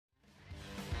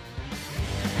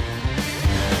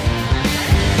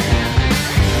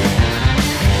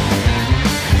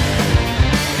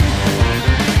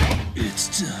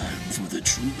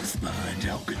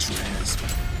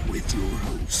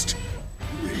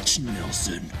Rich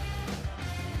Nelson.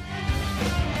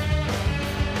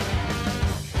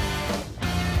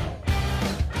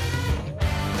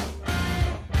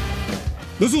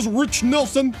 This is Rich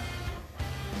Nelson,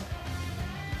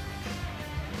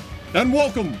 and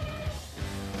welcome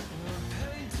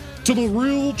to the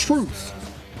real truth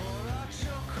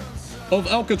of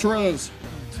Alcatraz.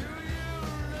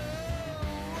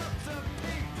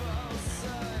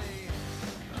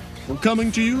 We're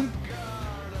coming to you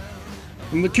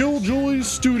from the Killjoy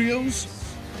Studios.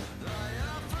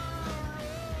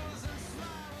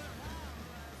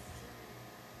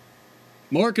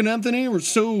 Mark and Anthony were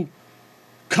so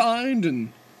kind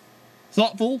and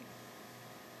thoughtful.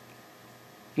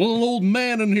 Little old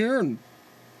man in here, and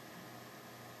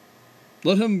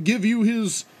let him give you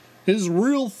his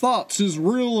real thoughts, his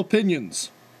real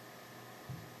opinions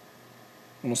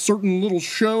on a certain little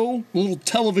show, little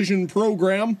television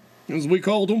program, as we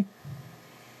called them,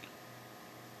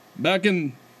 back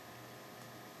in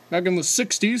the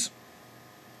 60s.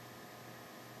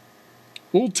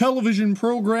 Little television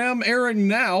program airing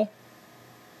now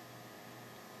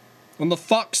on the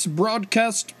Fox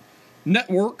Broadcast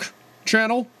Network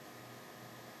channel,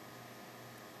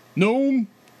 known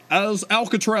as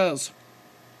Alcatraz.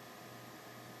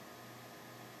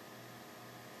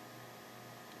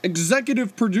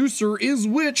 Executive producer is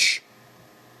which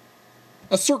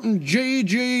a certain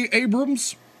J.J.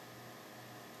 Abrams.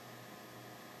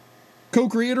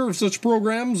 Co-creator of such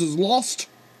programs as Lost,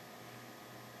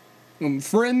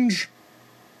 Fringe,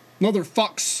 another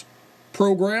Fox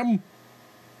program,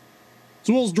 as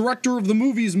well as director of the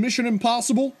movies Mission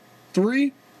Impossible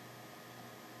 3,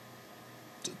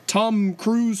 Tom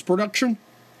Cruise production,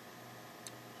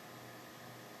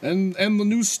 and the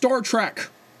new Star Trek.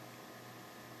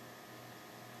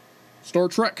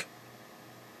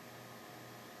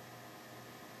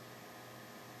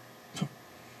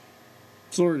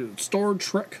 Sorry, Star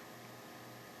Trek.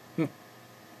 Huh.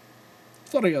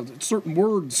 Thought I had certain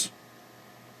words.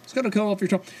 It's got to come off your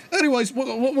tongue. Anyways,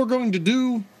 what we're going to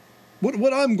do,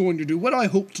 what I'm going to do, what I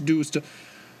hope to do is to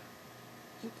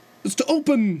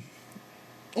open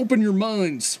your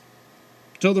minds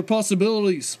to other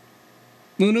possibilities.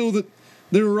 I know that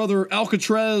there are other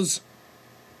Alcatraz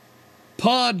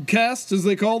podcasts, as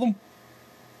they call them.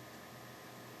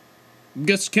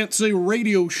 Guess can't say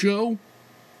radio show.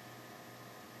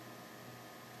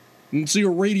 You can see a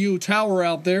radio tower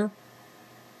out there.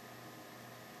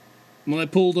 When I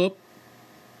pulled up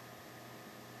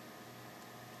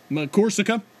my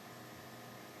Corsica,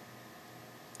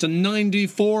 it's a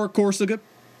 94 Corsica.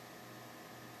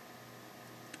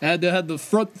 I had to have the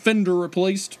front fender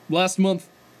replaced last month.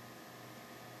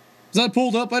 As I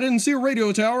pulled up, I didn't see a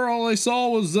radio tower. All I saw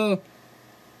was a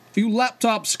few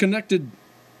laptops connected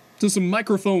to some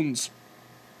microphones.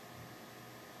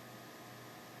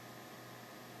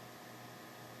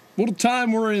 What a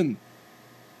time we're in.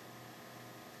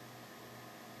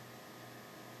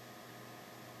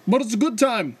 But it's a good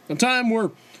time. A time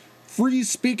where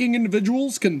free-speaking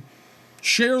individuals can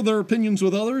share their opinions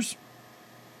with others.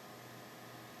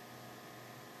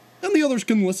 And the others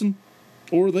can listen.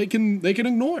 Or they can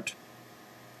ignore it.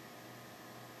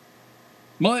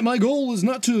 My goal is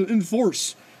not to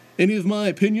enforce any of my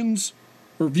opinions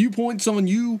or viewpoints on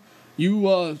you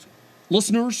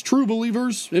listeners, true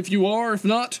believers, if you are. If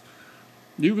not,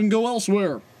 you can go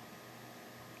elsewhere.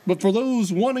 But for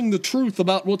those wanting the truth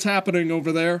about what's happening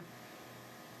over there,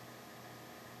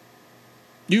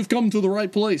 you've come to the right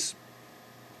place.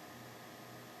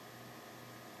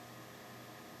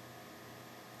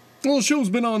 Well, the show's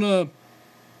been on,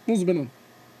 what's it been on?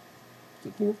 Is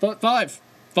it 4, 5?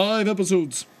 5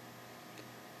 episodes.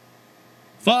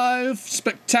 5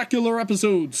 spectacular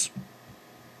episodes.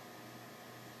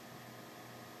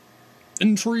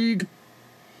 Intrigue.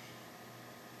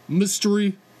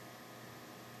 Mystery.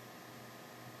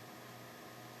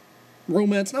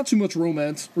 Romance. Not too much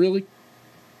romance, really.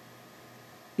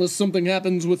 Unless something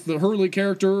happens with the Hurley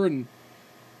character and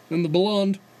the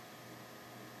blonde.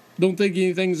 Don't think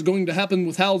anything's going to happen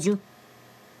with Hauser.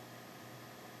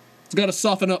 It's got to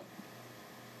soften up.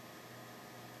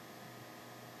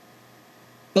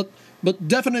 But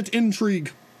definite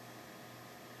intrigue.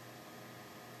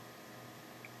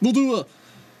 We'll do a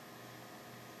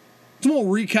small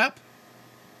recap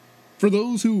for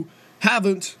those who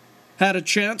haven't had a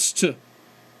chance to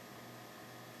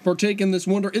partake in this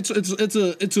wonder. It's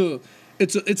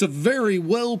a very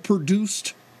well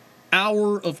produced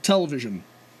hour of television.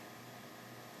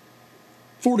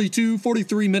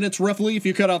 43 minutes roughly if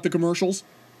you cut out the commercials.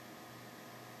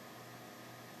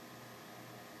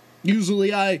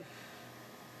 Usually I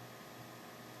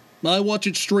I watch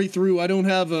it straight through. I don't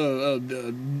have a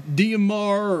DMR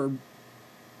or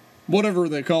whatever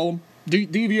they call them.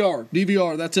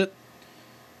 DVR, that's it.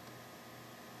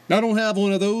 I don't have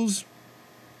one of those.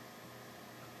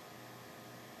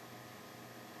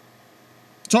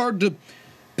 It's hard to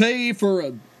pay for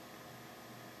a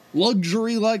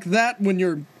luxury like that when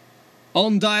you're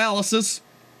on dialysis.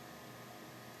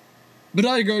 But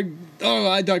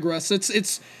I digress.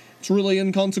 It's really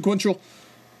inconsequential.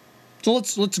 So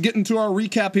let's get into our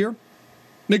recap here.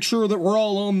 Make sure that we're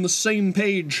all on the same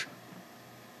page.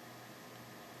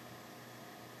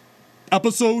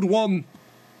 Episode 1.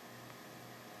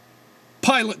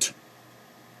 Pilot.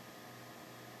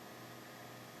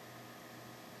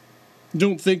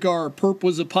 Don't think our perp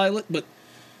was a pilot, but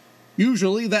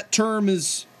usually that term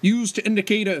is used to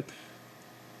indicate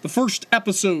the first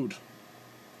episode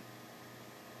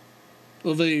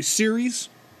of a series,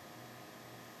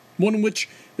 one which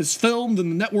is filmed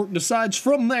and the network decides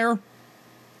from there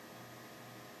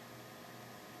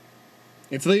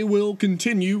if they will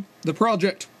continue the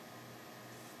project.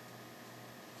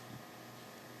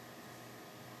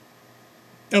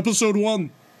 Episode 1.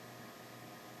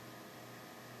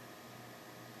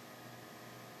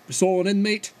 We saw an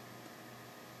inmate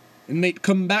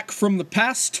come back from the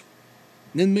past,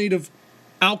 an inmate of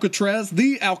Alcatraz,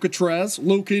 the Alcatraz,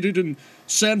 located in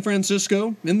San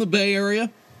Francisco, in the Bay Area.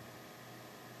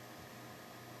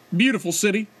 Beautiful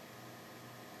city.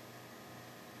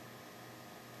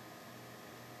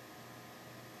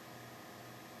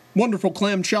 Wonderful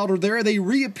clam chowder there. They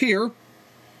reappear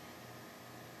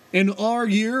in our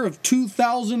year of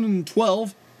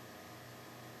 2012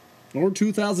 or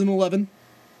 2011.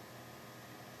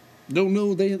 Don't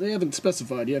know, they haven't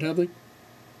specified yet, have they?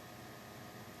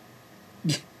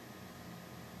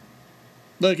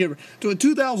 Like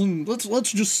 2000,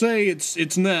 let's just say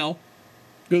it's now,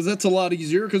 because that's a lot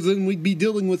easier, because then we'd be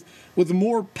dealing with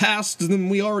more past than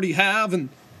we already have, and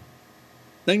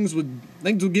things would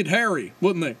get hairy,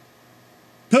 wouldn't they?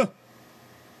 Huh.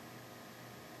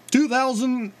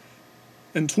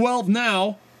 2012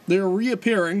 now, they're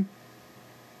reappearing.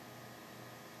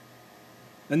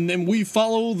 And then we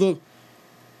follow the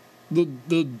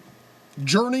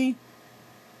journey,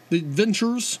 the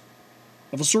adventures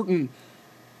of a certain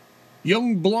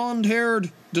young blonde-haired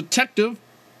detective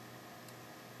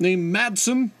named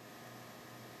Madsen.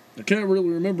 I can't really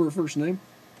remember her first name.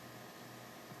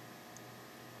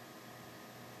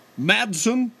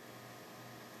 Madsen.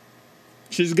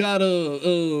 She's got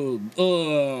an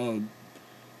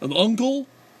uncle,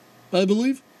 I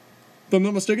believe, if I'm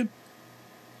not mistaken.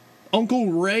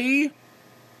 Uncle Ray,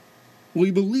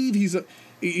 we believe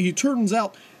he turns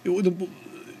out,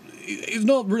 he's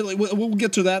not really, we'll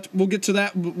get to that,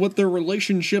 what their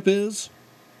relationship is,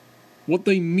 what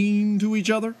they mean to each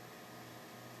other.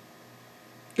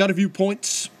 Got a few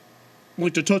points I'd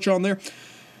like to touch on there.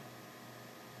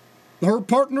 Her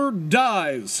partner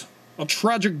dies, a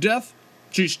tragic death.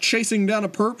 She's chasing down a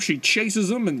perp, she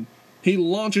chases him, and he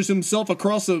launches himself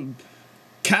across a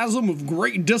chasm of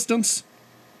great distance,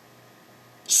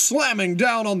 slamming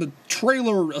down on the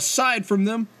trailer aside from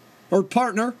them. Her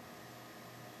partner,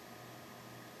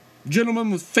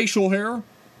 gentleman with facial hair,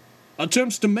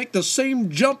 attempts to make the same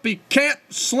jump he can't,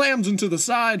 slams into the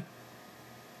side,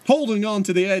 holding on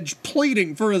to the edge,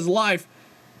 pleading for his life.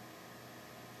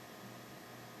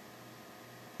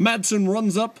 Madsen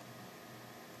runs up,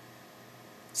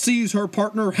 sees her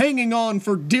partner hanging on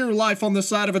for dear life on the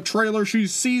side of a trailer. She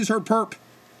sees her perp,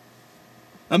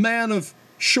 a man of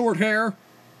short hair,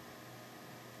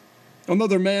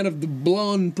 another man of the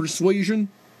blonde persuasion,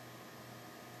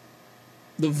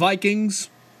 the Vikings.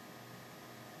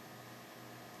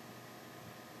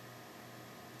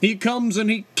 He comes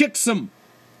and he kicks him.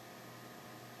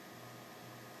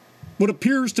 What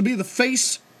appears to be the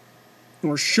face,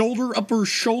 or shoulder, upper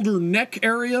shoulder, neck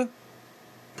area,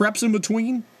 perhaps in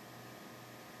between.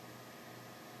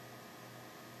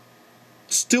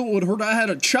 Still would hurt. I had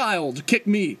a child kick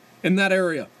me in that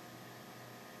area.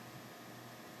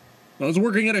 I was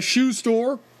working at a shoe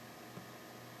store,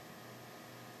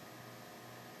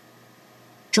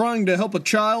 trying to help a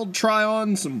child try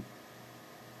on some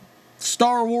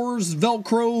Star Wars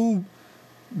Velcro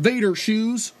Vader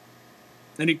shoes,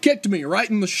 and he kicked me right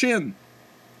in the shin.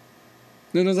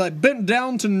 And as I bent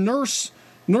down to nurse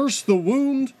the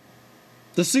wound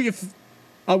to see if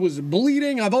I was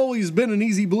bleeding, I've always been an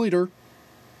easy bleeder.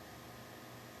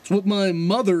 It's what my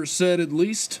mother said, at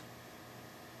least.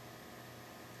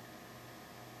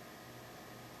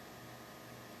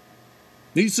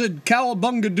 He said,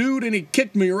 "Cowabunga, dude," and he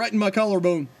kicked me right in my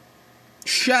collarbone.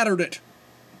 Shattered it.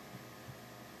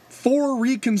 4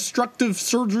 reconstructive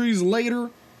surgeries later,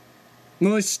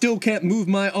 and I still can't move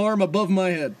my arm above my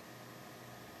head.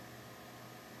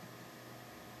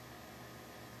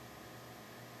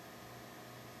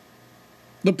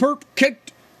 The perp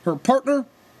kicked her partner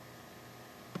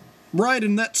right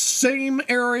in that same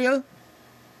area,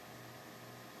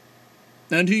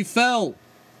 and he fell.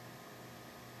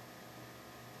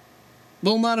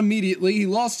 Well, not immediately. He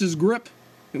lost his grip.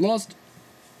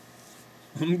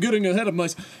 I'm getting ahead of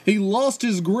myself. He lost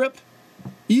his grip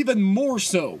even more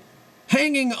so,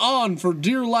 hanging on for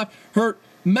dear life. Her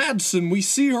Madsen, we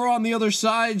see her on the other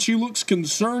side. She looks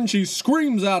concerned. She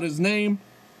screams out his name.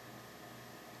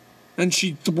 And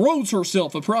she throws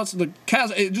herself across the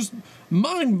chasm. It's just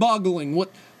mind-boggling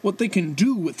what they can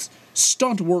do with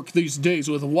stunt work these days,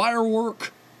 with wire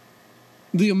work.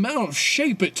 The amount of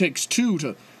shape it takes,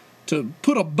 too, to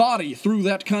put a body through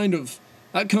that kind of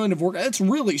work. It's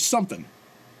really something.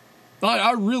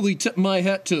 I really tip my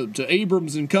hat to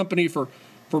Abrams and company for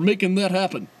making that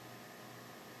happen.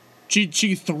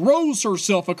 She throws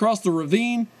herself across the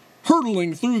ravine,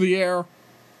 hurtling through the air.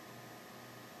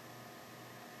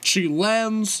 She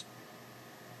lands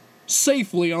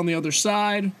safely on the other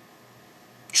side,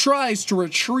 tries to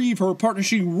retrieve her partner.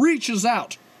 She reaches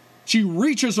out. She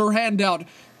reaches her hand out,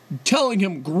 telling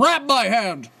him, "Grab my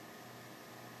hand."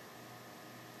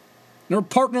 And her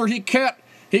partner, he can't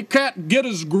get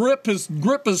his grip. His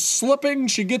grip is slipping.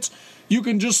 You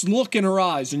can just look in her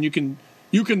eyes, and you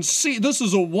can see this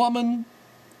is a woman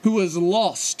who has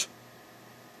lost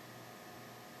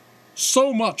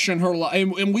so much in her life,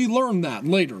 and we learn that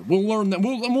later. We'll learn that.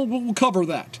 We'll cover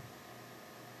that.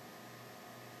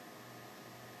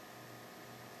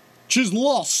 She's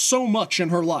lost so much in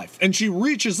her life, and she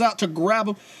reaches out to grab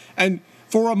him, and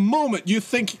for a moment you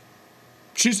think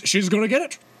she's going to get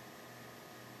it.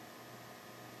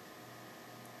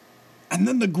 And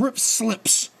then the grip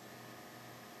slips,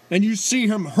 and you see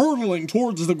him hurtling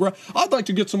towards the ground. I'd like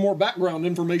to get some more background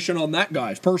information on that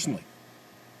guy, personally.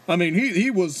 I mean, he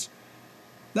was...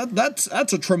 That's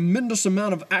a tremendous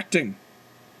amount of acting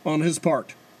on his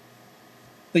part.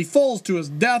 He falls to his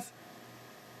death.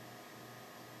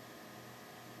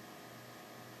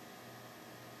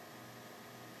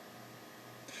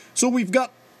 So we've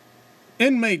got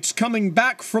inmates coming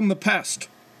back from the past,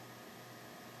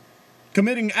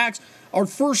 committing acts. Our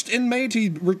first inmate, he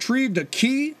retrieved a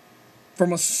key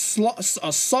from a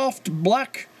soft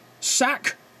black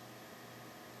sack.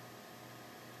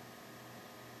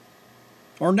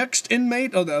 Our next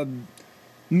inmate, a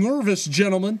nervous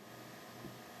gentleman,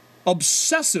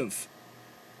 obsessive.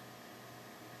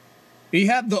 He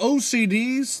had the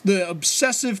OCDs, the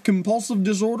obsessive compulsive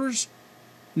disorders,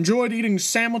 enjoyed eating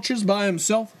sandwiches by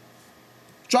himself,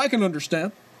 which I can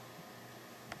understand.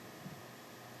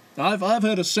 I've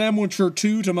had a sandwich or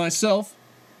two to myself.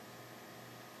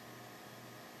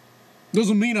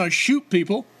 Doesn't mean I shoot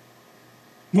people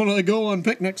when I go on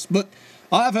picnics, but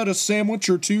I've had a sandwich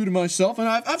or two to myself, and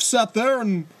I've sat there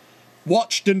and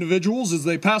watched individuals as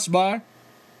they pass by.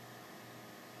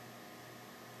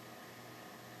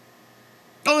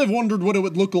 I've wondered what it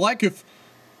would look like if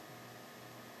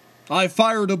I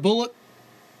fired a bullet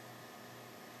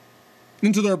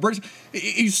into their brain.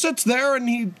 He sits there and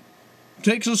he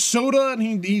takes a soda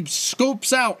and he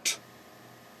scopes out.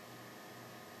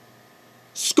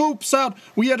 Scopes out.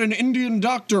 We had an Indian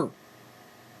doctor.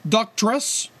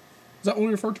 Doctress? Is that what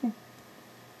we refer to him?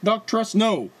 Doctress?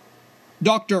 No.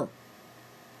 Doctor. I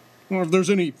don't know if there's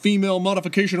any female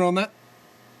modification on that.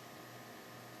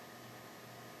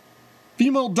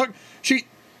 Female doctor. She...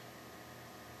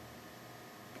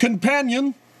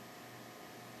 companion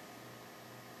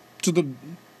to the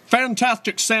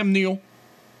fantastic Sam Neill.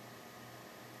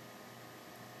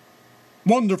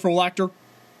 Wonderful actor.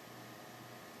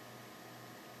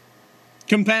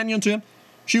 Companion to him.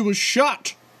 She was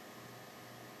shot.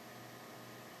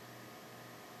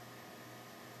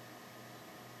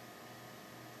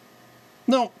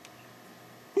 Now,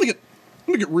 let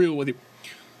me get real with you.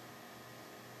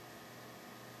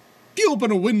 If you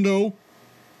open a window,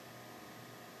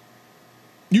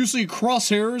 you see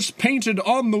crosshairs painted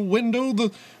on the window,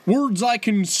 the words "I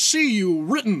can see you"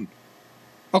 written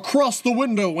across the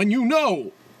window, and you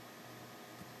know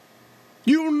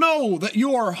that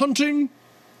you are hunting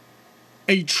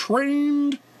a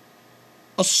trained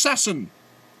assassin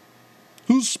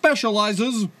who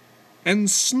specializes in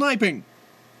sniping.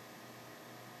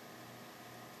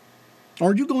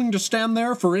 Are you going to stand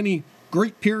there for any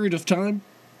great period of time?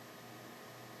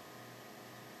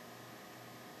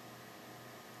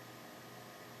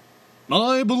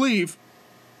 I believe,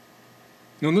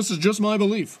 and this is just my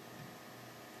belief,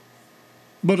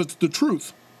 but it's the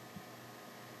truth,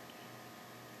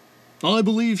 I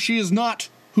believe she is not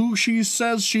who she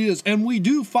says she is, and we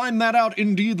do find that out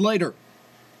indeed later.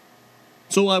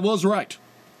 So I was right.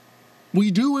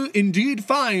 We do indeed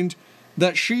find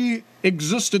that she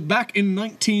existed back in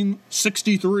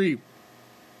 1963.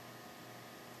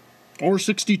 Or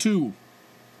 62.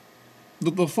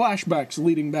 The flashbacks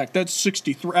leading back, that's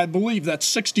 63. I believe that's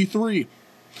 63.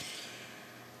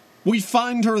 We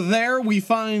find her there. We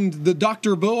find the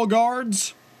Dr.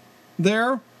 Beauregard's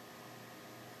there.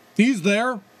 He's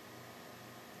there.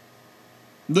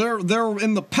 They're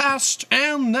in the past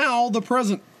and now the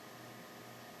present.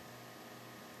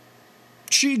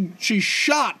 She's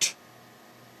shot.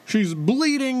 She's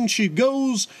bleeding. She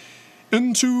goes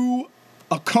into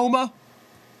a coma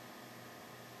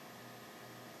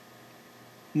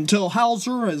until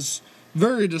Hauser is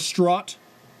very distraught.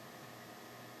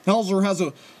 Hauser has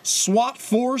a SWAT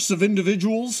force of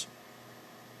individuals,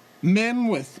 men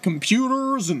with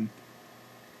computers and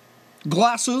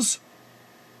glasses,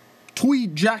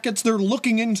 tweed jackets. They're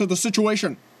looking into the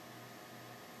situation.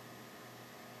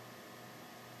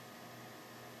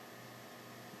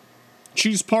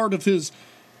 She's part of his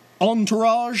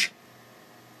entourage.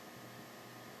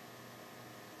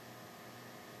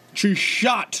 She's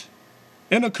shot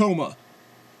in a coma.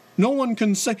 No one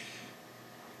can say.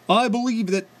 I believe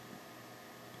that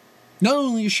not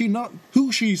only is she not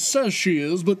who she says she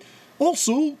is, but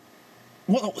also,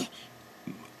 well,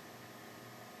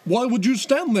 why would you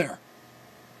stand there?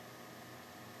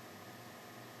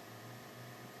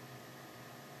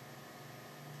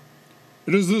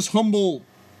 It is this humble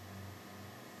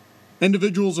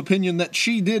individual's opinion that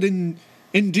she did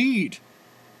indeed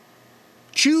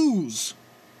choose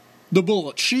the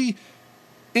bullet. She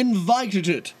invited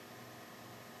it,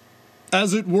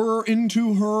 as it were,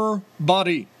 into her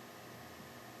body.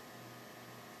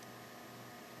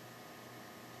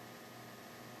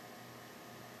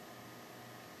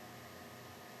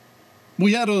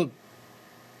 We had a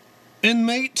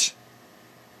inmate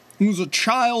who was a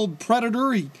child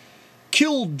predator. He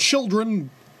killed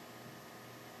children,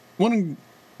 wanting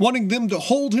them to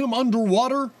hold him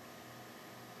underwater,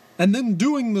 and then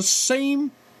doing the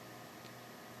same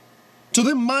to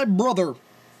them. My brother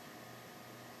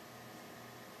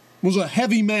was a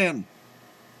heavy man.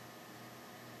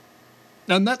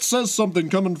 And that says something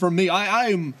coming from me. I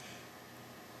am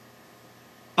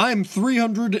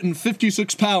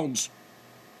 356 pounds.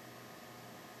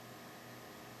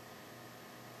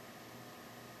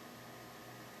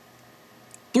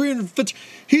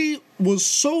 He was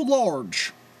so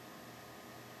large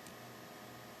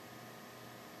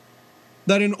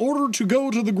that in order to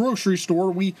go to the grocery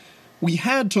store, we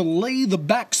had to lay the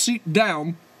back seat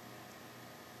down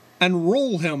and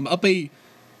roll him up a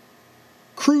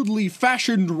crudely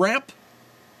fashioned ramp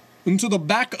into the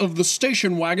back of the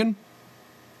station wagon.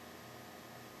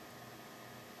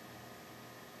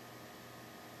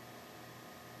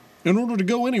 In order to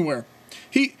go anywhere.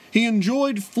 He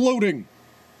enjoyed floating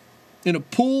in a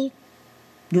pool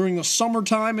during the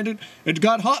summertime, and it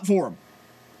got hot for him.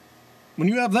 When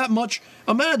you have that much,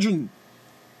 imagine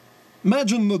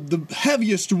the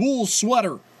heaviest wool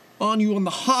sweater on you on the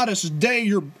hottest day.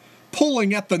 You're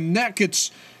pulling at the neck.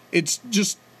 It's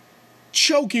just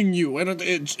choking you, and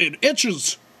it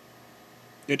itches.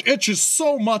 It itches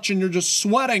so much, and you're just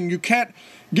sweating. You can't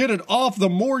get it off. The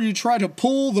more you try to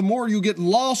pull, the more you get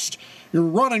lost. You're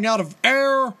running out of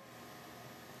air.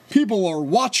 People are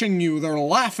watching you. They're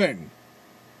laughing,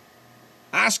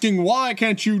 asking, why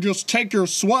can't you just take your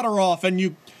sweater off? And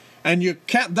you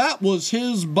can't. That was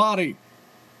his body.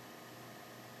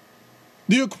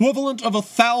 The equivalent of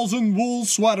 1,000 wool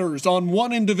sweaters on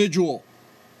one individual.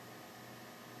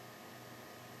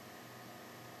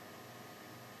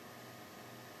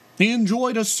 He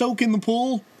enjoyed a soak in the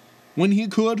pool when he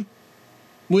could.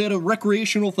 We had a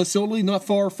recreational facility not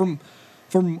far from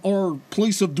our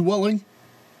place of dwelling.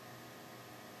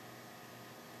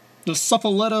 The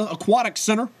Suffaletta Aquatic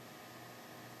Center.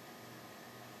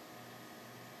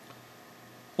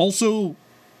 Also,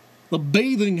 the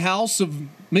bathing house of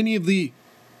many of the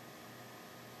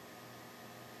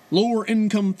lower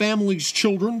income families'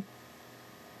 children.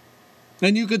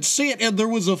 And you could see it, and there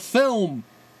was a film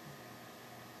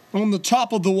on the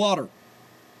top of the water.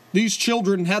 These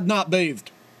children had not bathed.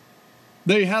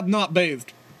 They had not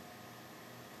bathed.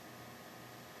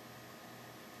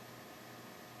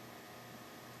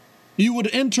 You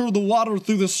would enter the water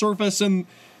through the surface, and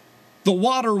the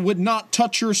water would not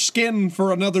touch your skin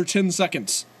for another 10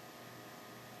 seconds.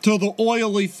 Till the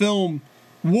oily film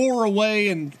wore away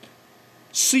and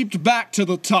seeped back to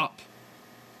the top.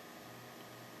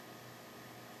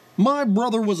 My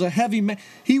brother was a heavy man.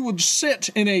 He would sit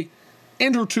in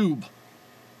inner tube.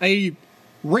 A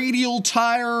radial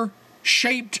tire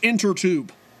shaped inner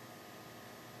tube.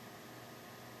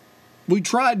 We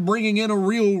tried bringing in a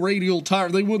real radial tire.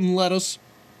 They wouldn't let us.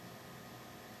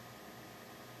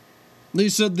 They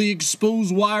said the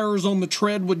exposed wires on the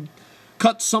tread would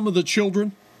cut some of the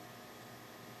children.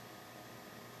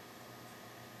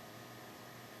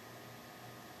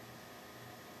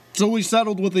 So we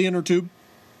settled with the inner tube.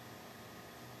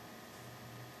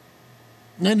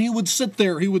 And he would sit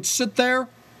there. He would sit there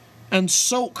and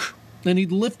soak. And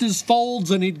he'd lift his folds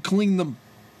and he'd clean them.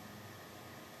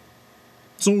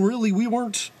 So really, we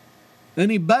weren't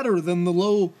any better than the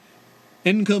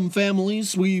low-income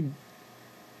families. We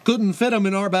couldn't fit him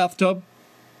in our bathtub.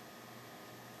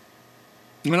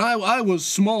 And I was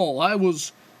small. I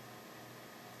was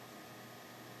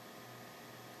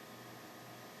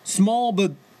small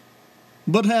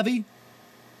but heavy.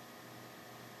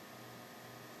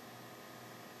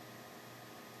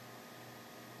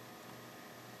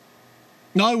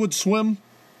 I would swim.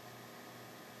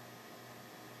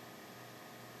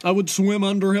 I would swim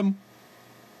under him.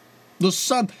 The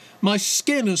sun, my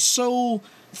skin is so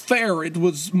fair. It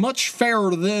was much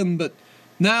fairer then, but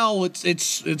now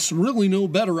it's really no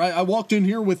better. I walked in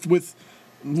here with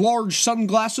large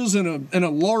sunglasses and a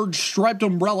large striped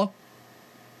umbrella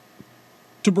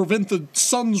to prevent the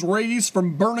sun's rays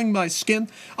from burning my skin.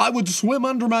 I would swim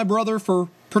under my brother for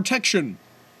protection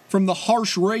from the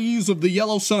harsh rays of the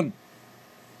yellow sun.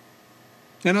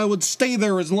 And I would stay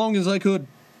there as long as I could.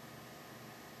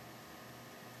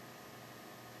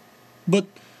 But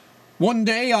one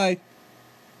day I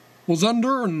was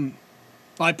under and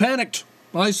I panicked.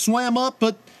 I swam up,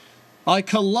 but I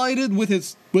collided with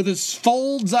his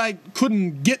folds. I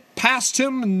couldn't get past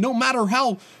him, and no matter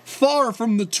how far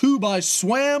from the tube I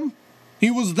swam, he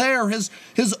was there. His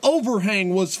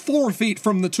overhang was 4 feet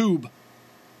from the tube.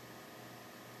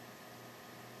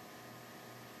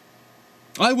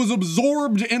 I was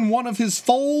absorbed in one of his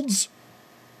folds,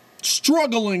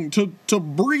 struggling to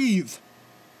breathe.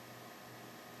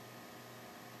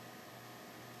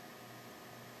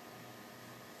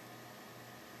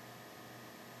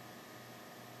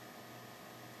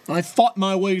 I fought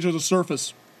my way to the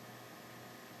surface.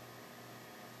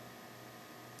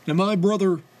 And my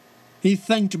brother, he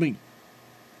thanked me.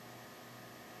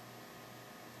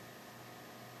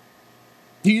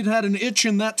 He had had an itch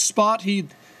in that spot he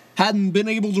hadn't been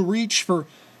able to reach for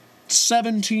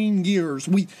 17 years.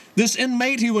 This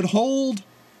inmate, he would hold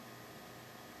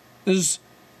his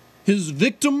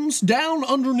victims down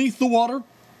underneath the water.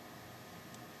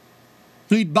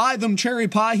 He'd buy them cherry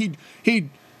pie. He'd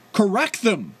correct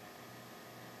them,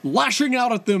 lashing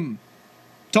out at them,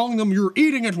 telling them, "You're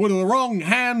eating it with the wrong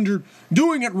hand, you're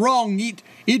doing it wrong, eat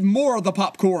more of the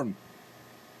popcorn."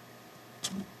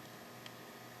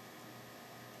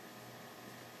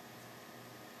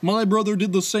 My brother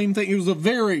did the same thing. It was a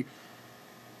very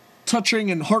touching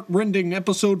and heartrending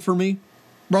episode for me.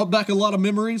 Brought back a lot of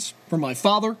memories from my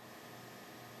father.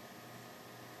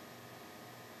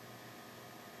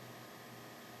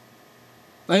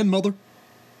 And mother.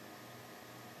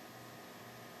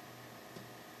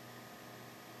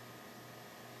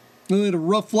 They had a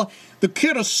rough life. The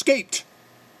kid escaped.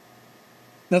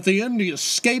 At the end, he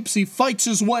escapes. He fights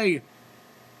his way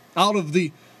out of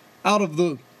the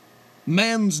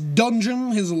man's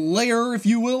dungeon, his lair, if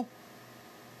you will.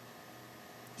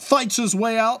 Fights his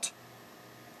way out.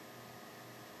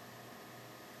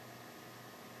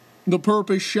 The perp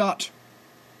is shot.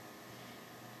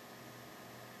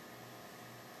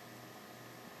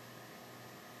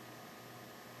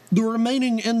 The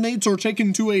remaining inmates are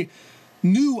taken to a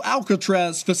new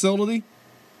Alcatraz facility.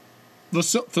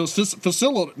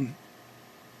 Facility.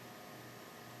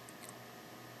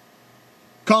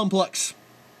 Complex.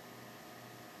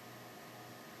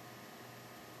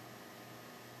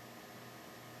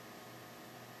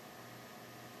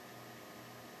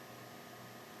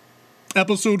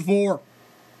 Episode 4.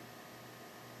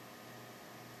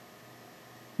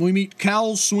 We meet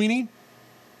Cal Sweeney,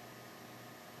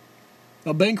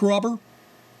 a bank robber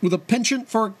with a penchant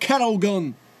for a cattle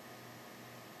gun.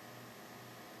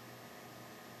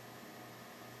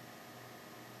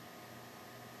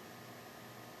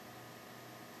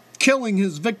 Killing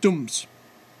his victims.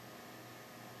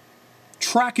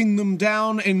 Tracking them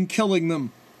down and killing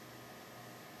them.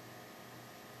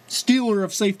 Stealer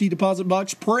of safety deposit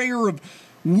box. Prayer of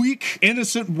weak,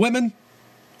 innocent women.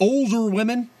 Older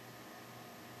women.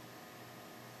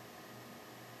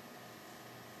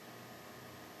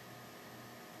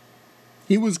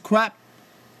 He was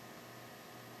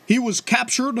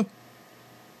captured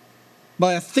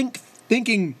by a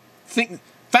fast-thinking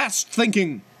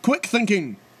quick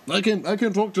thinking. I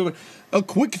can talk to a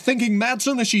quick thinking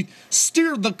Madsen as she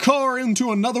steered the car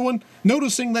into another one,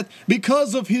 noticing that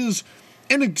because of his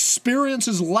inexperience,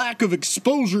 his lack of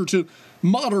exposure to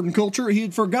modern culture, he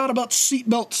had forgot about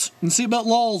seatbelts and seatbelt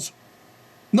laws.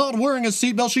 Not wearing a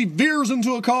seatbelt, she veers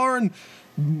into a car and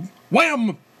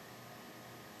wham!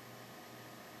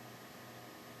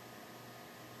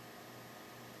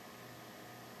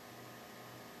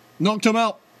 Knocked him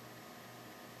out.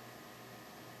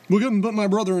 We couldn't put my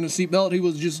brother in a seatbelt. He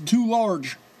was just too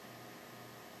large.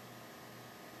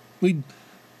 We'd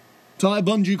tie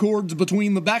bungee cords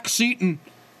between the back seat and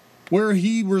where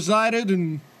he resided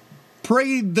and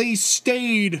prayed they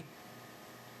stayed.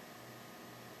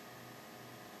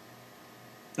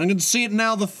 I can see it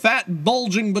now, the fat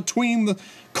bulging between the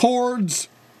cords,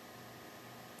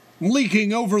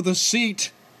 leaking over the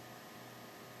seat.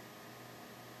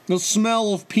 The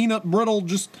smell of peanut brittle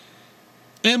just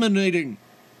emanating.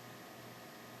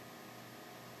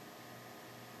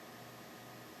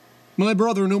 My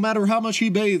brother, no matter how much he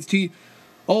bathed, he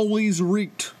always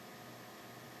reeked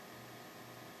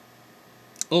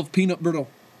of peanut brittle.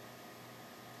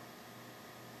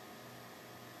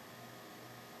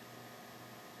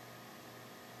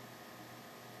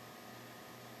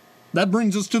 That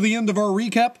brings us to the end of our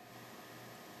recap.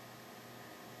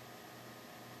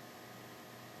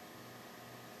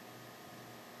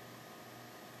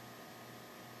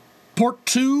 Part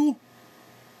 2,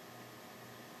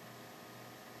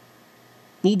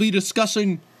 we'll be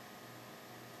discussing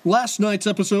last night's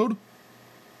episode.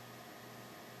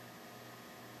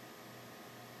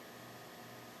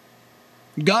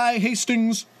 Guy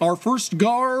Hastings, our first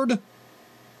guard.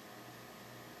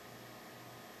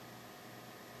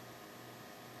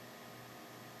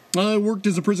 I worked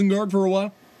as a prison guard for a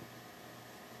while.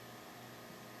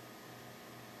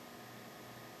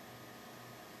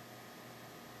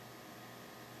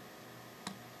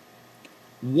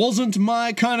 Wasn't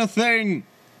my kind of thing.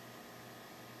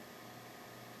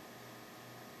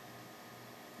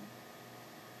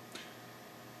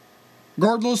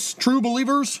 Regardless, true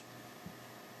believers,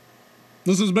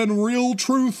 this has been Real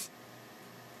Truth.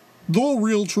 The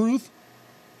Real Truth.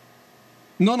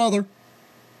 None other.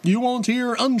 You won't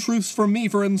hear untruths from me,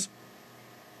 friends.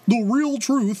 The real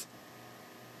truth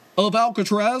of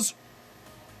Alcatraz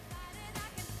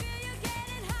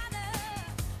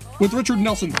with Richard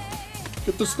Nelson.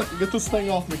 Get this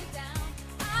thing off me.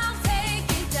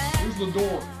 Here's the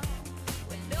door.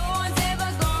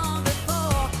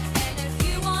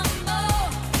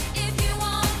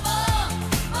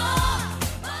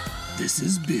 This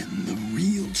has been The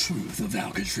Real Truth of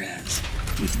Alcatraz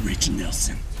with Rich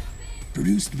Nelson.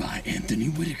 Produced by Anthony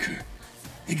Whitaker.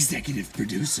 Executive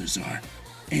producers are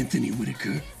Anthony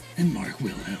Whitaker and Mark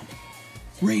Wilhelm.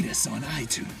 Rate us on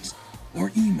iTunes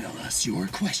or email us your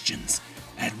questions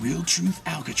at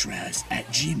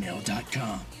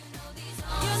realtruthalcatraz@gmail.com.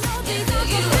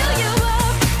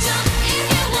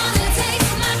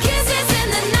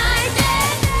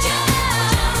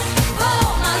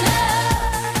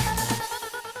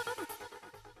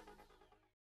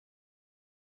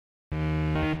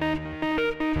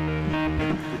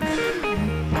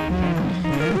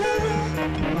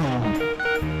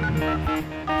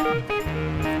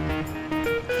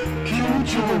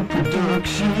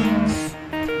 Productions.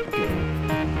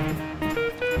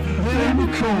 Let me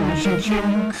call you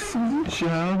jokes,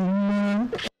 shall